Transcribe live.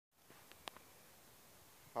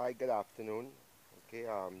Hi, good afternoon. Okay,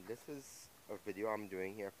 this is a video I'm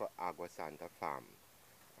doing here for Agua Farm.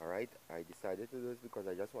 Alright, I decided to do this because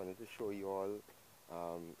I just wanted to show you all,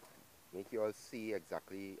 make you all see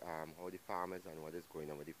exactly how the farm is and what is going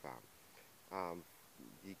on with the farm.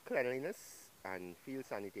 The cleanliness and field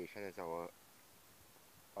sanitation is our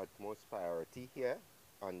utmost priority here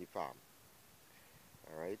on the farm.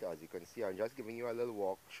 Alright, as you can see, I'm just giving you a little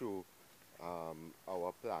walk through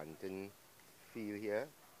our planting field here.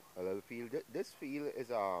 A little field. This field is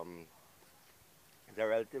a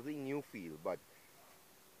relatively new field, but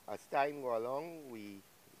as time go along, we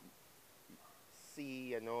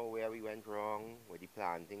see where we went wrong with the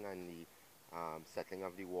planting and the settling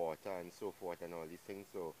of the water and so forth and all these things.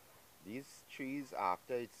 So these trees,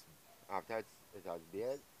 it has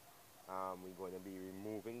bared, we're going to be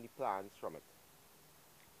removing the plants from it.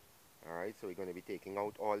 All right, so we're going to be taking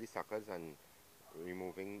out all the suckers and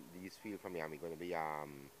removing these fields from here. And we're going to be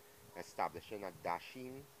establishing a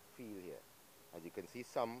dashing field here. As you can see,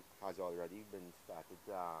 some has already been started.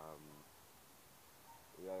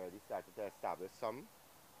 We already started to establish some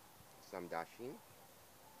dashing.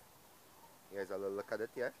 Here's a little look at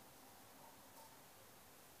it here.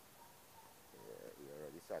 We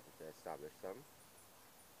already started to establish some.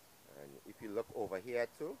 And if you look over here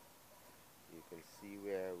too, you can see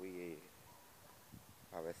where we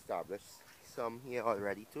have established some here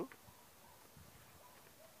already too.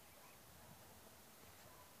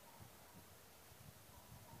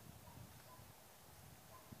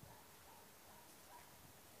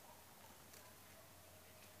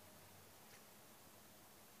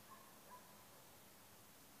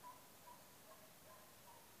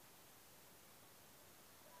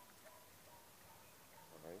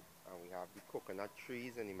 Alright, and we have the coconut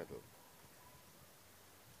trees in the middle.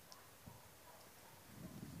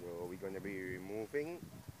 So we're going to be removing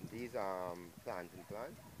these plantain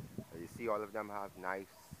plants. As you see, all of them have nice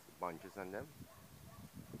bunches on them.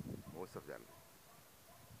 Most of them.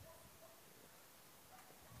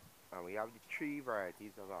 And we have the three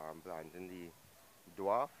varieties of plantain: the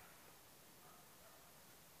dwarf,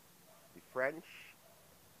 the French,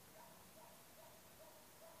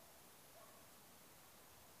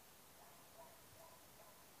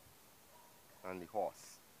 and the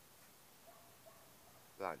horse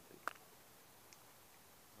plantain.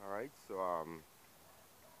 Alright, so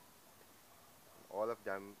all of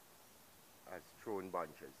them has thrown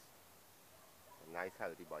bunches, nice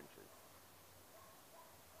healthy bunches.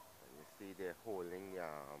 And you see they're holding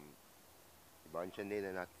the bunch, and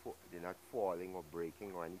they're not falling or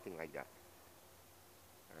breaking or anything like that.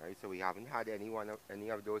 Alright, so we haven't had any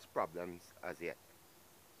of those problems as yet.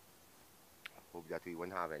 Hope that we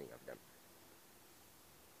won't have any of them.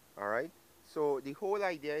 Alright, so the whole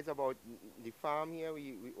idea is about the farm here.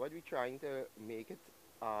 What we're trying to make it,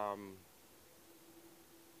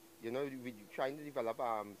 we're trying to develop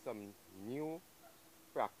some new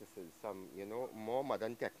practices, some more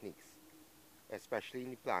modern techniques, especially in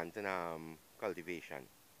the plant and cultivation.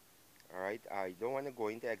 Alright, I don't want to go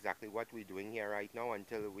into exactly what we're doing here right now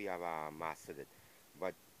until we have mastered it.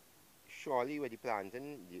 But surely with the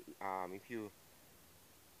planting, if you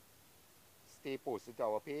stay posted to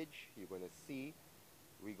our page, you're going to see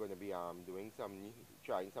we're going to be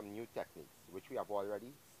trying some new techniques, which we have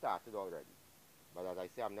already started already. But as I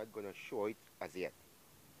say, I'm not going to show it as yet.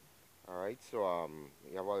 Alright, so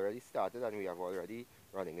we have already started and we have already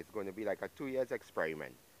running. It's going to be like a 2 years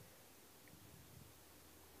experiment.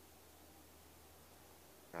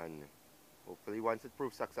 And hopefully once it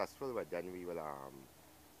proves successful, but then we will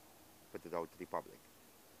put it out to the public.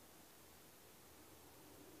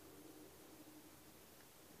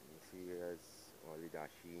 You see here's all the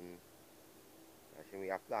dasheen. We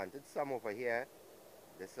have planted some over here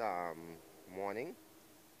this morning.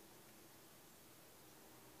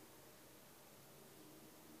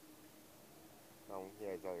 Down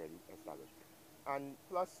here is already established. And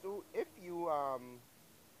plus too, if you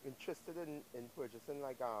interested in purchasing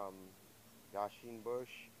like dasheen bush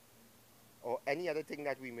or any other thing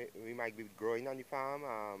that we might be growing on the farm,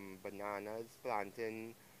 bananas,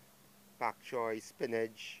 plantain, pak choy,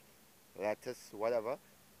 spinach, lettuce, whatever.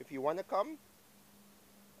 If you want to come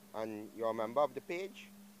and you're a member of the page,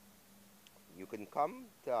 you can come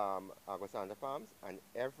to Agua Farms, and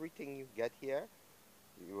everything you get here,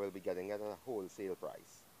 you will be getting at a wholesale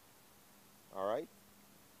price. Alright?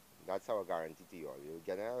 That's our guarantee to you all. You'll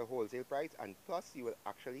get it at a wholesale price, and plus you will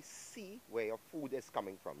actually see where your food is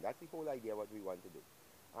coming from. That's the whole idea what we want to do.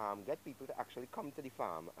 Get people to actually come to the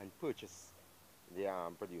farm and purchase the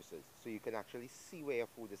producers, so you can actually see where your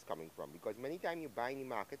food is coming from. Because many times you buy in the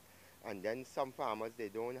market, and then some farmers, they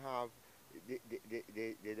don't have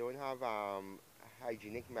They don't have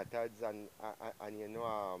hygienic methods and you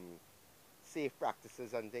know safe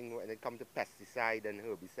practices and things when it comes to pesticide and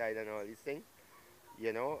herbicide and all these things,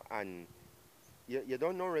 you know, and you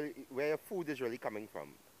don't know really where your food is really coming from,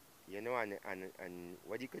 you know, and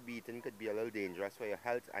what you could be eating could be a little dangerous for your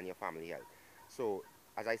health and your family health. So,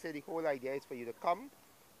 as I said, the whole idea is for you to come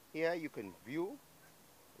here, you can view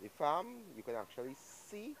the farm, you can actually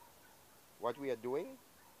see what we are doing,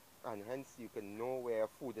 and hence you can know where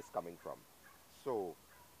food is coming from. So,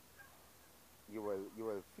 you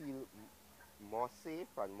will feel more safe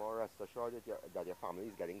and more rest assured that your family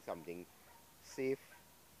is getting something safe,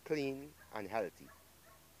 clean, and healthy.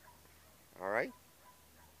 All right.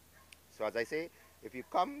 So as I say, if you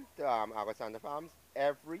come to Agua Farms,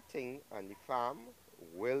 everything on the farm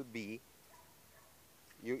will be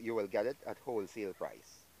you will get it at wholesale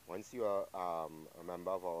price. Once you are a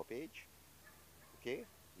member of our page, okay,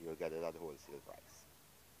 you'll get it at wholesale price.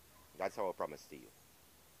 That's our promise to you.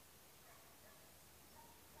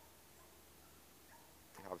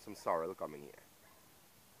 I have some sorrel coming here.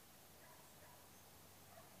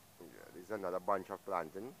 Yeah, this is another bunch of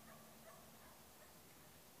plantain.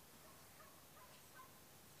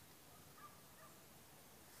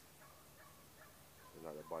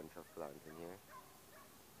 Another bunch of plantain here.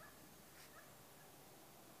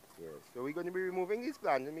 Yeah, so we're going to be removing this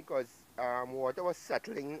plantain because water was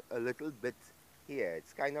settling a little bit here.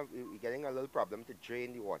 It's kind of we're getting a little problem to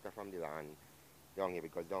drain the water from the land down here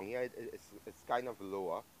because down here it's kind of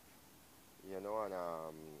lower, you know, and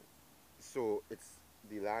so it's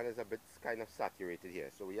the land is a bit kind of saturated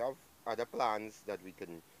here. So we have other plans that we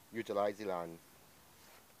can utilize the land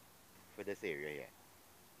for this area here.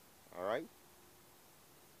 All right.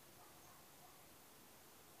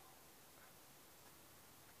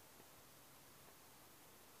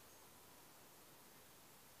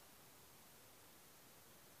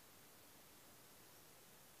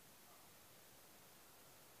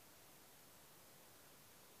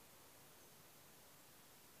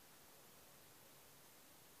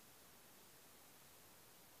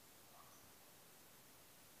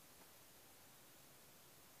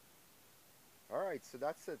 All right. So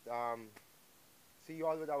that's it. See you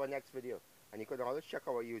all with our next video. And you can always check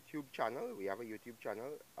our YouTube channel. We have a YouTube channel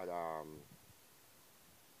at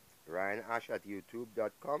RyanAsh at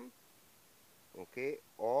youtube.com. Okay,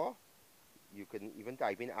 or you can even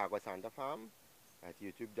type in Agua Santa Farm at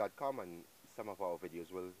youtube.com and some of our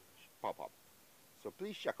videos will pop up. So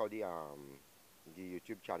please check out the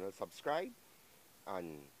YouTube channel, subscribe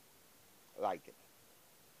and like it.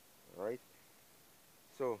 All right.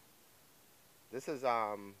 So this is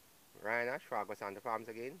Ryan Ash for Agua Santa Farms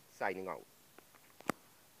again, signing out.